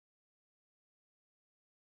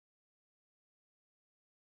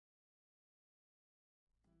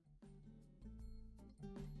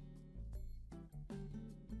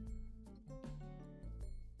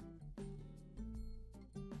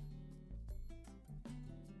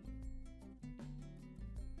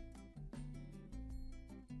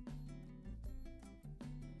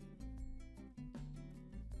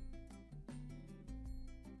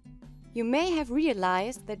You may have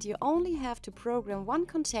realized that you only have to program one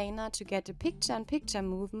container to get a picture-in-picture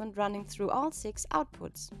movement running through all 6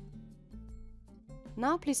 outputs.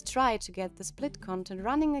 Now please try to get the split content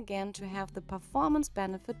running again to have the performance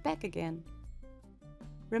benefit back again.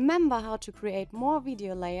 Remember how to create more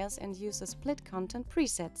video layers and use the split content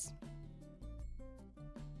presets.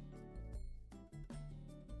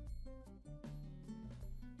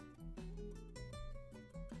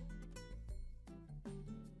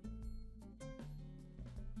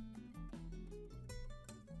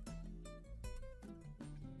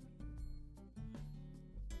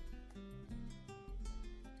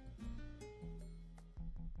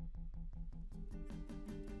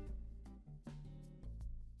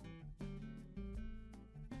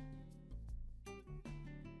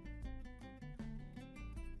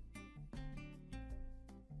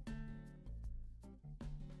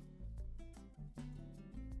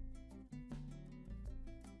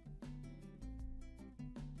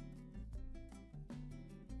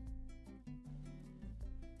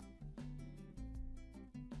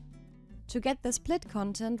 To get the split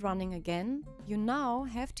content running again, you now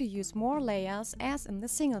have to use more layers as in the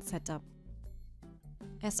single setup.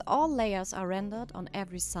 As all layers are rendered on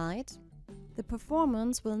every side, the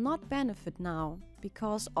performance will not benefit now,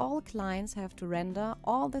 because all clients have to render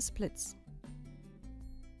all the splits.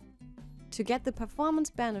 To get the performance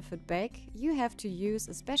benefit back, you have to use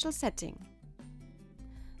a special setting.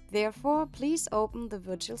 Therefore, please open the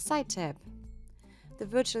Virtual Site tab. The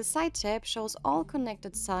Virtual Site tab shows all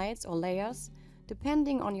connected sites or layers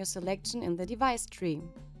depending on your selection in the device tree.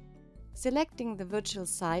 Selecting the virtual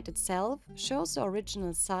site itself shows the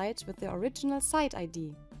original site with the original site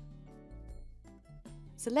ID.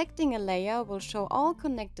 Selecting a layer will show all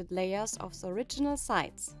connected layers of the original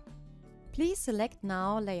sites. Please select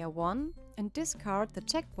now Layer 1 and discard the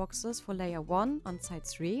checkboxes for Layer 1 on Site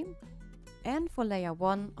 3 and for Layer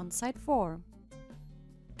 1 on Site 4.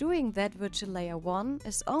 Doing that, Virtual Layer 1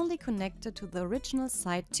 is only connected to the original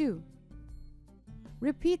Site 2.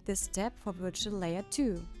 Repeat this step for Virtual Layer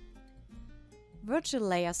 2. Virtual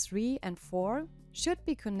Layers 3 and 4 should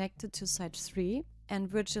be connected to Site 3, and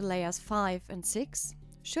Virtual Layers 5 and 6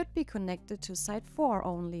 should be connected to Site 4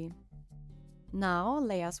 only. Now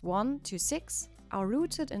Layers 1 to 6 are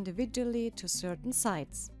routed individually to certain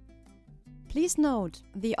sites. Please note,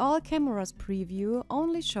 the All Cameras preview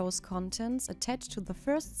only shows contents attached to the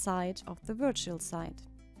first site of the virtual site.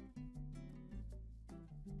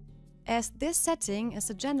 As this setting is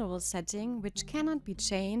a general setting which cannot be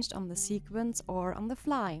changed on the sequence or on the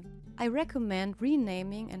fly, I recommend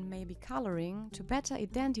renaming and maybe coloring to better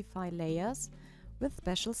identify layers with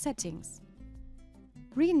special settings.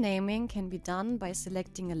 Renaming can be done by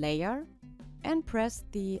selecting a layer and press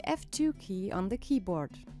the F2 key on the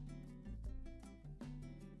keyboard.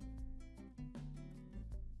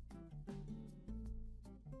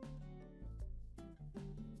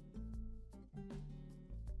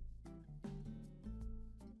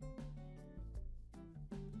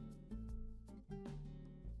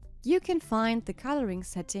 You can find the coloring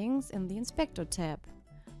settings in the Inspector tab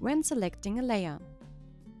when selecting a layer.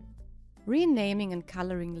 Renaming and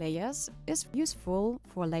coloring layers is useful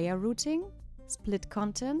for layer routing, split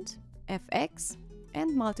content, FX,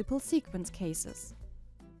 and multiple sequence cases.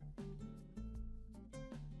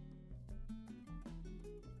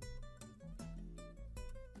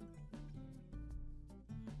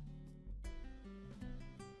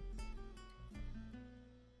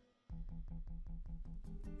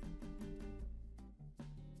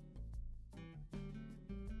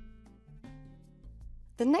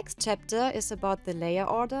 The next chapter is about the layer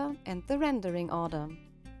order and the rendering order.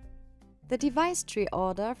 The device tree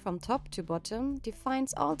order from top to bottom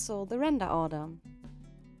defines also the render order.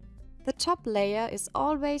 The top layer is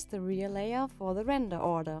always the rear layer for the render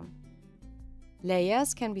order.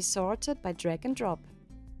 Layers can be sorted by drag and drop.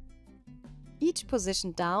 Each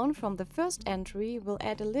position down from the first entry will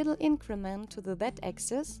add a little increment to the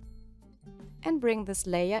Z-axis and bring this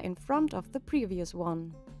layer in front of the previous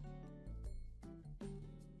one.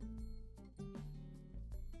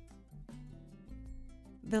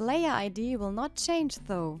 The layer ID will not change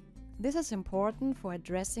though. This is important for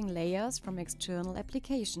addressing layers from external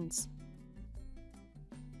applications.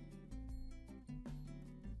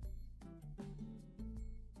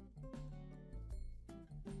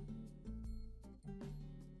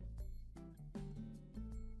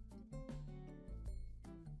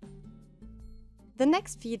 The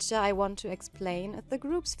next feature I want to explain is the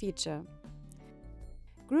Groups feature.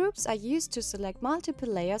 Groups are used to select multiple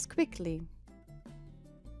layers quickly.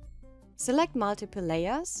 Select multiple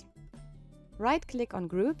layers, right-click on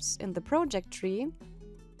Groups in the project tree,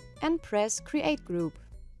 and press Create Group.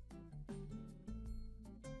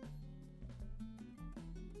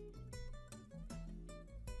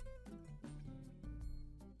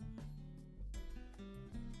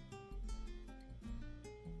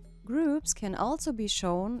 Groups can also be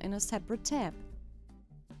shown in a separate tab.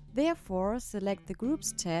 Therefore, select the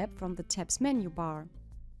Groups tab from the tab's menu bar.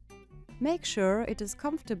 Make sure it is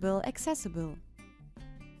comfortable accessible.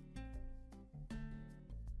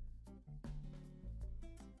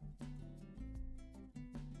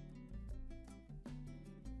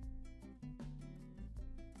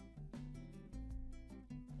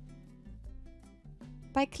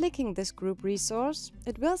 By clicking this group resource,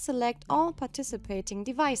 it will select all participating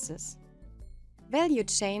devices. Value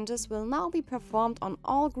changes will now be performed on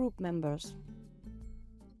all group members.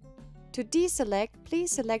 To deselect,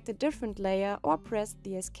 please select a different layer or press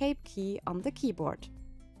the Escape key on the keyboard.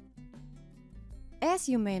 As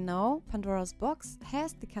you may know, Pandoras Box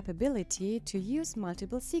has the capability to use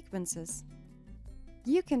multiple sequences.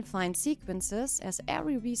 You can find sequences as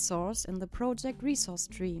every resource in the project resource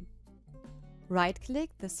tree. Right-click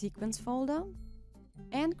the sequence folder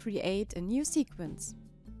and create a new sequence.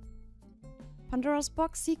 Pandoras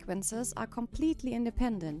Box sequences are completely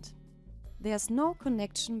independent. There's no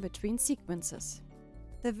connection between sequences.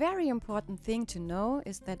 The very important thing to know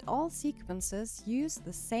is that all sequences use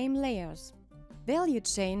the same layers. Value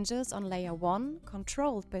changes on layer 1,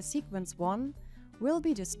 controlled by sequence 1, will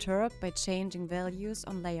be disturbed by changing values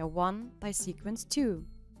on layer 1 by sequence 2.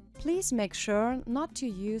 Please make sure not to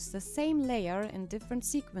use the same layer in different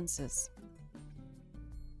sequences.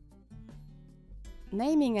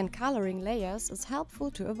 Naming and coloring layers is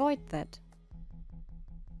helpful to avoid that.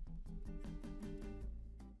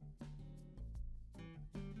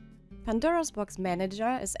 Pandoras Box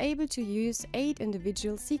Manager is able to use 8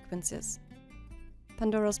 individual sequences.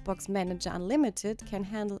 Pandoras Box Manager Unlimited can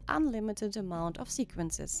handle unlimited amount of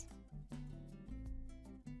sequences.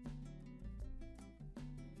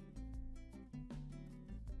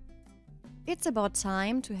 It's about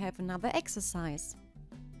time to have another exercise.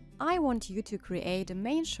 I want you to create a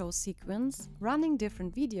main show sequence running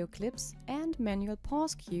different video clips and manual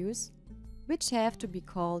pause cues, which have to be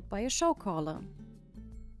called by a show caller.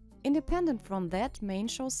 Independent from that main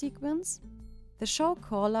show sequence, the show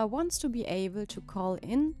caller wants to be able to call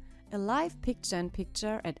in a live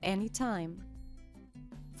picture-in-picture at any time.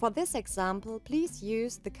 For this example, please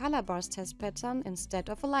use the color bars test pattern instead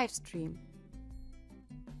of a live stream.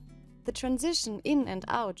 The transition in and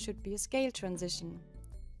out should be a scale transition.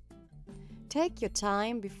 Take your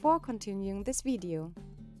time before continuing this video.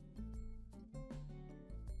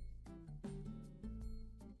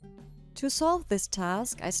 To solve this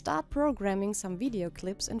task, I start programming some video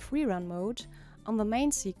clips in free-run mode on the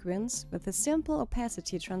main sequence with a simple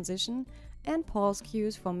opacity transition and pause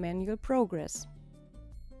cues for manual progress.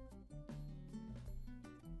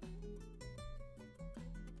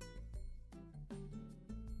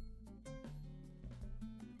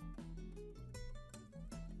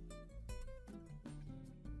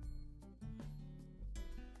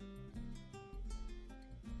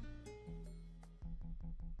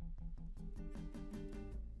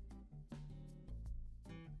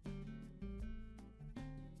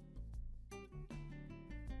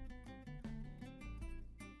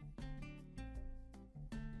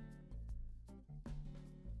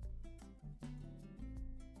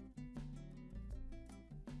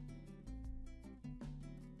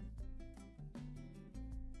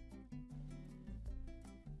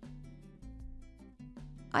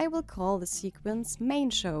 I will call the sequence Main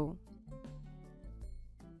Show.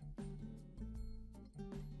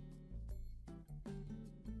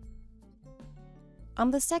 On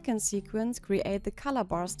the second sequence, create the color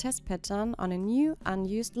bars test pattern on a new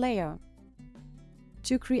unused layer.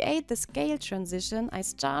 To create the scale transition, I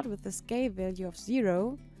start with the scale value of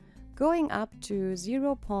 0, going up to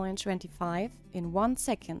 0.25 in 1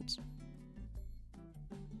 second.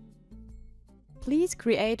 Please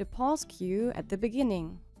create a pause cue at the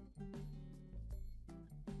beginning.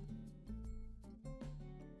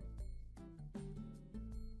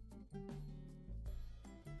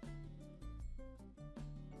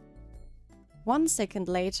 One second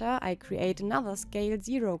later, I create another scale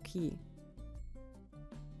 0 key.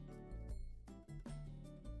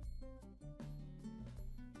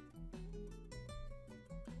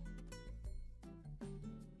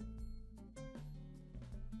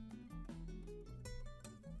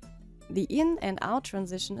 The in and out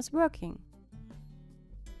transition is working.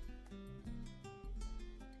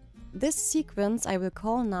 This sequence I will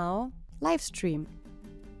call now Live Stream.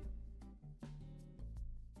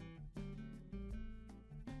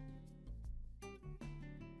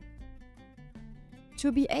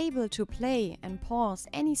 To be able to play and pause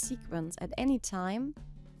any sequence at any time,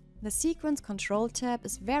 the Sequence Control tab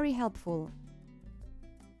is very helpful.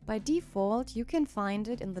 By default, you can find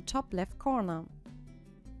it in the top left corner.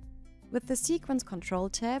 With the Sequence Control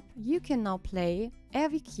tab, you can now play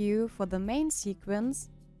every cue for the main sequence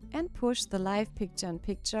and push the live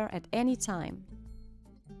picture-in-picture at any time.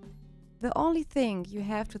 The only thing you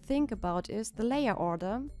have to think about is the layer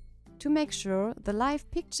order, to make sure the live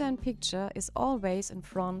picture-in-picture is always in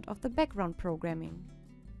front of the background programming.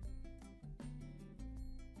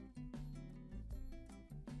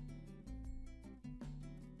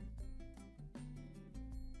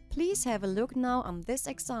 Please have a look now on this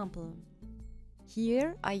example.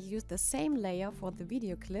 Here I use the same layer for the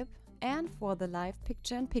video clip and for the live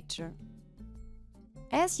picture-in-picture.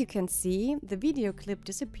 As you can see, the video clip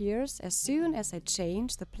disappears as soon as I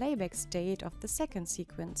change the playback state of the second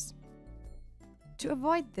sequence. To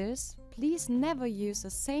avoid this, please never use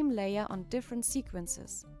the same layer on different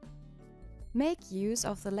sequences. Make use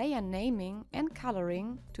of the layer naming and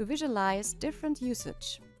coloring to visualize different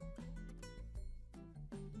usage.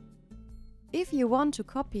 If you want to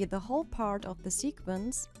copy the whole part of the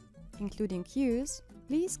sequence, including cues,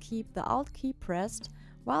 please keep the Alt key pressed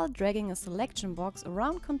while dragging a selection box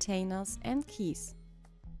around containers and keys.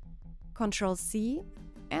 Ctrl-C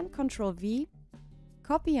and Ctrl-V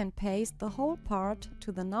copy and paste the whole part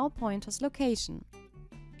to the now pointer's location,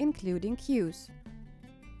 including cues.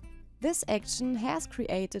 This action has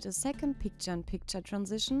created a second picture-in-picture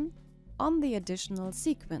transition on the additional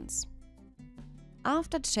sequence.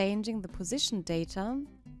 After changing the position data,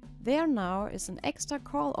 there now is an extra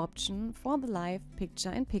call option for the live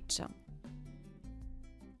picture-in-picture.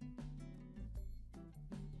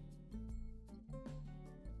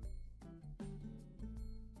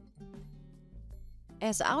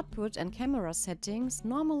 As output and camera settings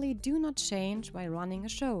normally do not change while running a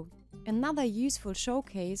show. Another useful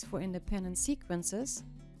showcase for independent sequences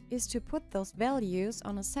is to put those values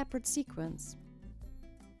on a separate sequence.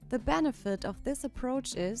 The benefit of this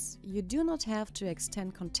approach is you do not have to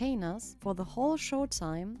extend containers for the whole show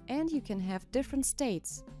time, and you can have different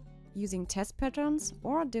states, using test patterns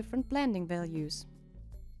or different blending values.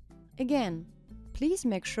 Again, please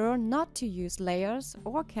make sure not to use layers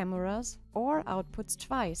or cameras or outputs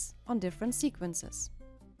twice on different sequences.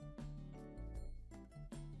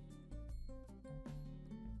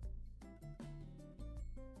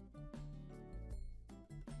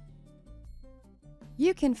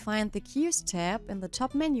 You can find the Cues tab in the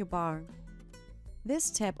top menu bar. This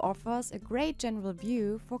tab offers a great general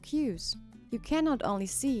view for cues. You can not only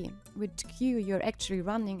see which cue you're actually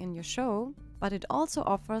running in your show, but it also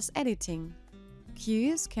offers editing.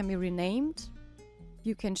 Cues can be renamed,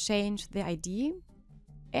 you can change the ID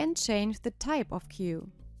and change the type of cue.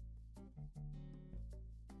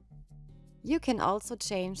 You can also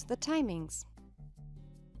change the timings.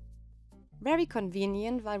 Very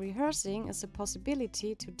convenient while rehearsing is the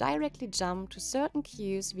possibility to directly jump to certain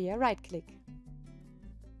cues via right-click.